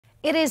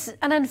It is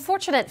an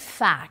unfortunate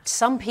fact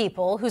some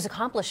people whose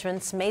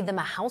accomplishments made them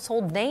a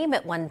household name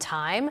at one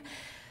time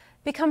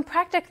become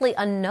practically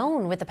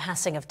unknown with the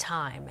passing of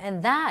time.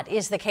 And that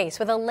is the case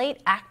with a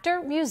late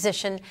actor,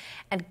 musician,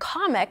 and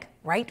comic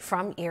right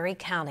from Erie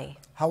County.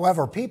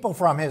 However, people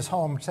from his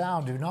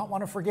hometown do not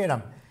want to forget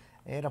him.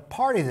 They had a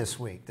party this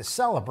week to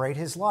celebrate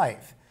his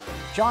life.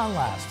 John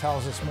Last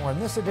tells us more in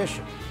this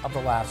edition of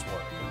The Last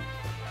Word.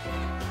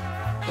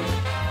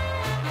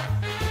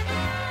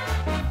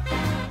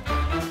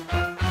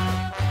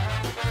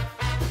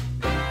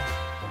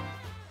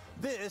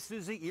 This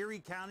is the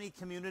Erie County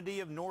community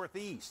of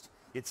Northeast.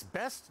 It's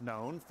best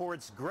known for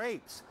its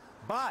grapes,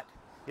 but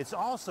it's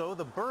also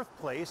the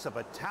birthplace of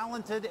a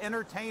talented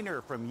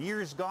entertainer from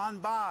years gone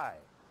by.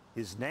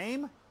 His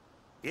name?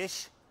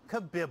 Ish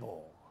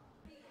Kabibble.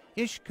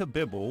 Ish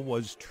Kabibble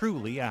was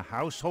truly a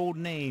household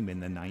name in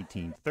the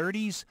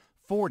 1930s,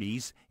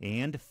 40s,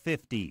 and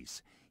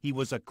 50s. He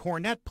was a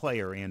cornet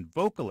player and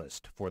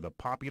vocalist for the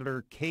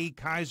popular Kay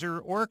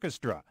Kyser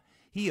orchestra.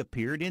 He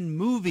appeared in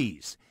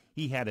movies.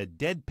 He had a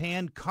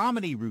deadpan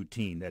comedy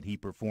routine that he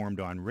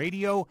performed on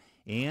radio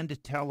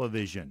and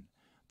television.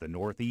 The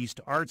Northeast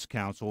Arts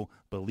Council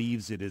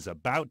believes it is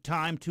about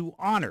time to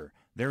honor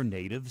their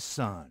native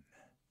son.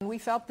 We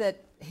felt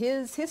that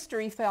his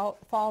history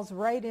falls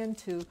right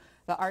into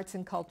the arts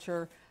and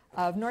culture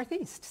of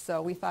Northeast,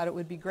 so we thought it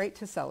would be great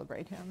to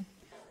celebrate him.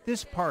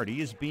 This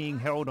party is being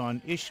held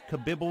on Ish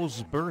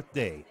Kabibble's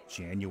birthday,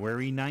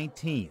 January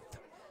 19th.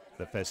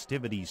 The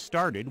festivities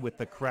started with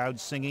the crowd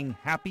singing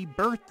 "Happy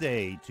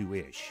Birthday" to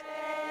Ish.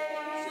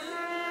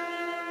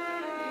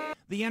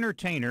 The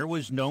entertainer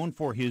was known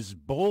for his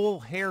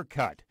bowl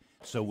haircut,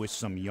 so with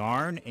some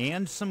yarn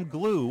and some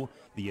glue,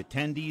 the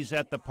attendees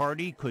at the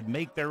party could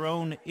make their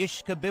own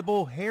Ish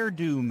Kabibble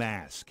hairdo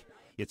mask.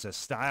 It's a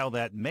style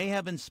that may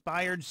have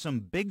inspired some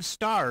big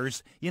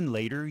stars in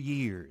later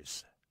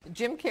years.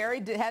 Jim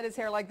Carrey had his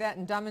hair like that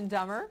in Dumb and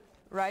Dumber,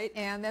 right?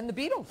 And then the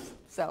Beatles.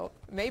 So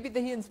maybe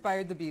he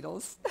inspired the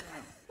Beatles.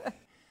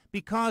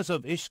 Because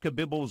of Ish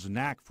Kabibble's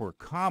knack for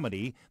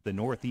comedy, the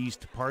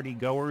Northeast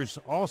partygoers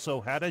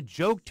also had a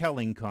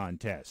joke-telling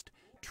contest.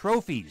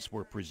 Trophies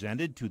were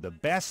presented to the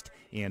best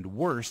and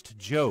worst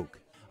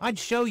joke. I'd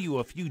show you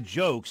a few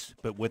jokes,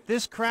 but with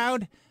this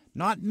crowd,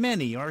 not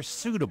many are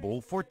suitable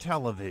for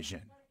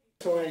television.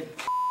 So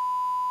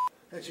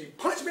and she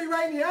punched me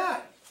right in the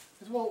eye.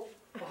 I said, well,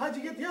 how'd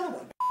you get the other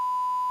one?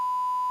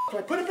 So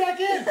I put it back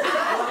in.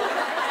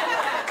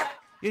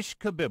 Ish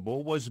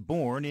Kabibble was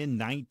born in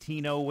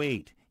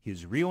 1908.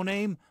 His real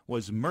name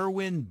was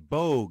Merwin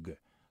Bogue.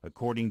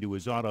 According to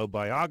his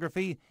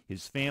autobiography,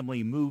 his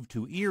family moved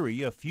to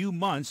Erie a few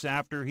months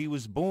after he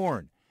was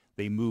born.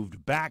 They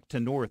moved back to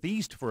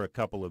Northeast for a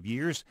couple of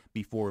years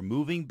before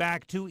moving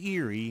back to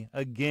Erie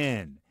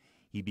again.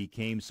 He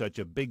became such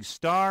a big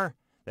star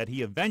that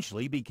he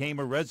eventually became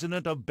a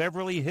resident of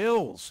Beverly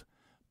Hills.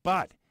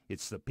 But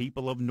it's the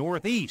people of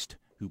Northeast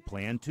who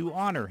plan to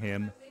honor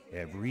him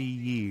every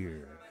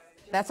year.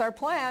 That's our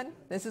plan.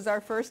 This is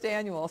our first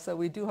annual, so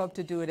we do hope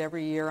to do it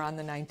every year on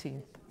the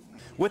 19th.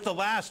 With the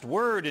last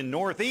word in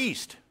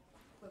Northeast,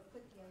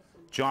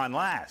 John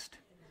Last,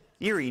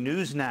 Erie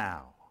News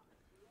Now.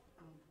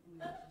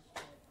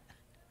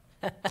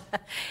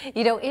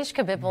 You know, Ish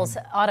Kabibble's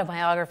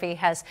autobiography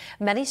has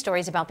many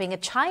stories about being a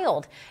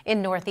child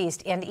in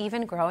Northeast and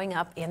even growing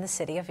up in the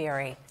city of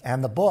Erie.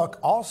 And the book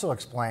also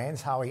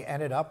explains how he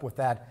ended up with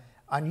that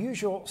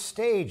unusual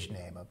stage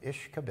name of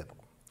Ish Kabibble.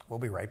 We'll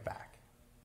be right back.